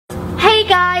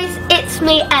guys, it's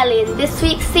me Ellie, and this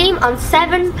week's theme on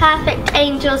 7 Perfect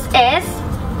Angels is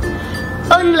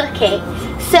unlucky.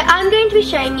 So I'm going to be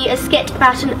showing you a skit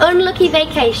about an unlucky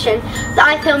vacation that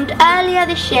I filmed earlier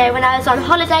this year when I was on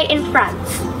holiday in France.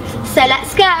 So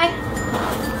let's go!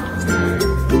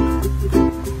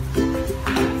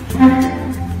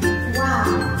 Wow,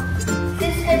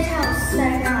 this hotel is so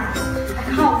nice. I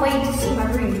can't wait to see my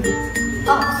room.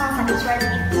 Oh, sounds like it's ready.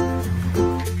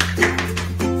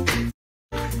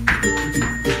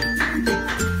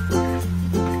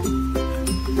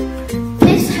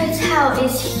 This hotel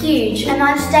is huge and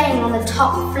I'm staying on the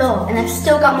top floor and I've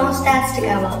still got more stairs to go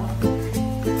up.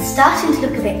 It's starting to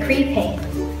look a bit creepy.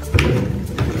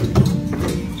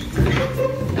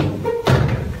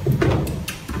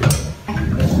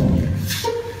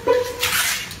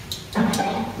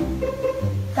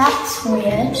 That's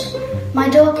weird. My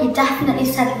door key definitely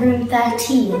said room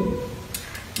 13.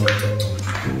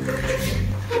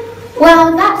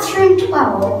 Well, that's room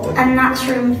 12 and that's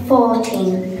room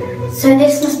 14. So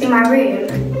this must be my room.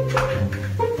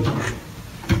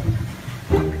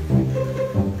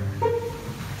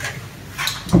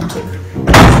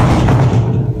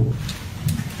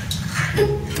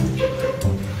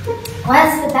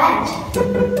 Where's the bed?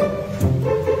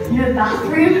 No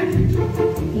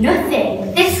bathroom?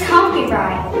 Nothing. This can't be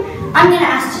right. I'm going to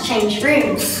ask to change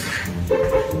rooms.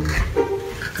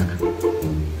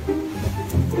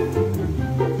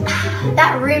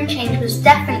 That room change was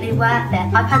definitely worth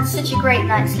it. I've had such a great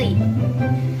night's sleep.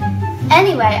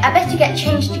 Anyway, I better get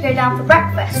changed to go down for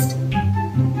breakfast.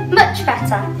 Much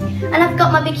better. And I've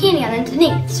got my bikini on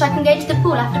underneath so I can go to the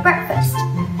pool after breakfast.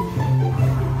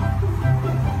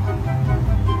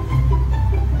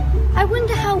 I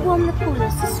wonder how warm the pool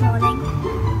is this morning.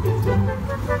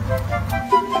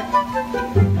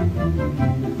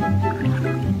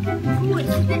 Oh,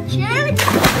 it's a bit chilly.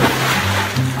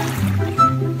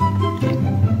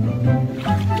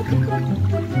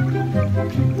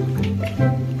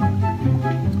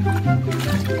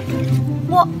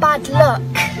 What bad luck.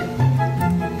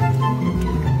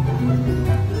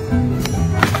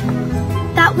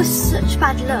 That was such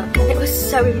bad luck and it was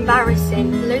so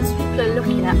embarrassing. Loads of people are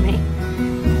looking at me.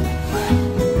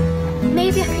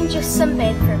 Maybe I can just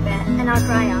sunbathe for a bit and I'll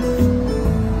dry off.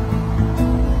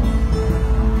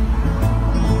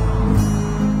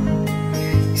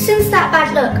 Since that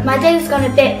bad luck, my day's gone a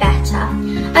bit better.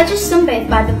 I just sunbathed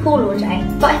by the pool all day,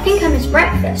 but I think I missed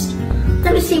breakfast.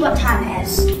 Let me see what time it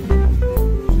is.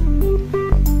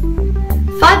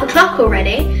 5 o'clock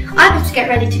already. I better get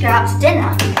ready to go out to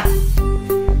dinner.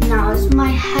 Now is my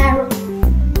hair...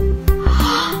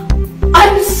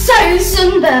 I'm so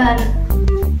sunburned!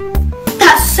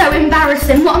 That's so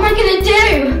embarrassing. What am I going to do?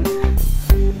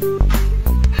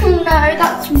 Oh no,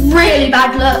 that's really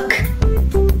bad luck.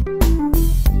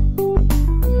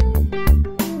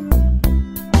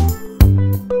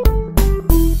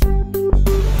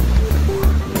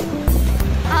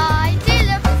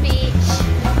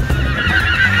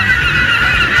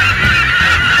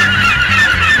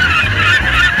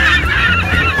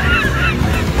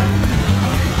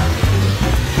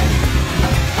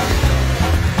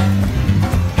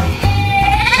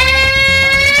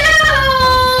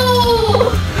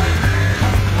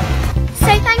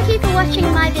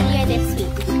 Watching my video this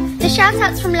week. The shout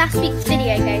outs from last week's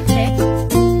video go to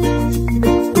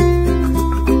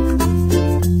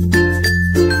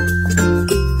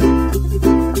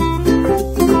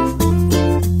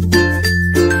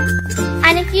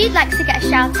and if you'd like to get a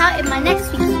shout out in my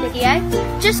next week's video,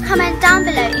 just comment down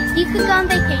below if you could go on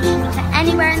vacation to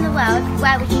anywhere in the world,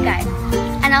 where would you go?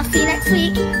 And I'll see you next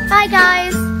week. Bye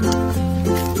guys!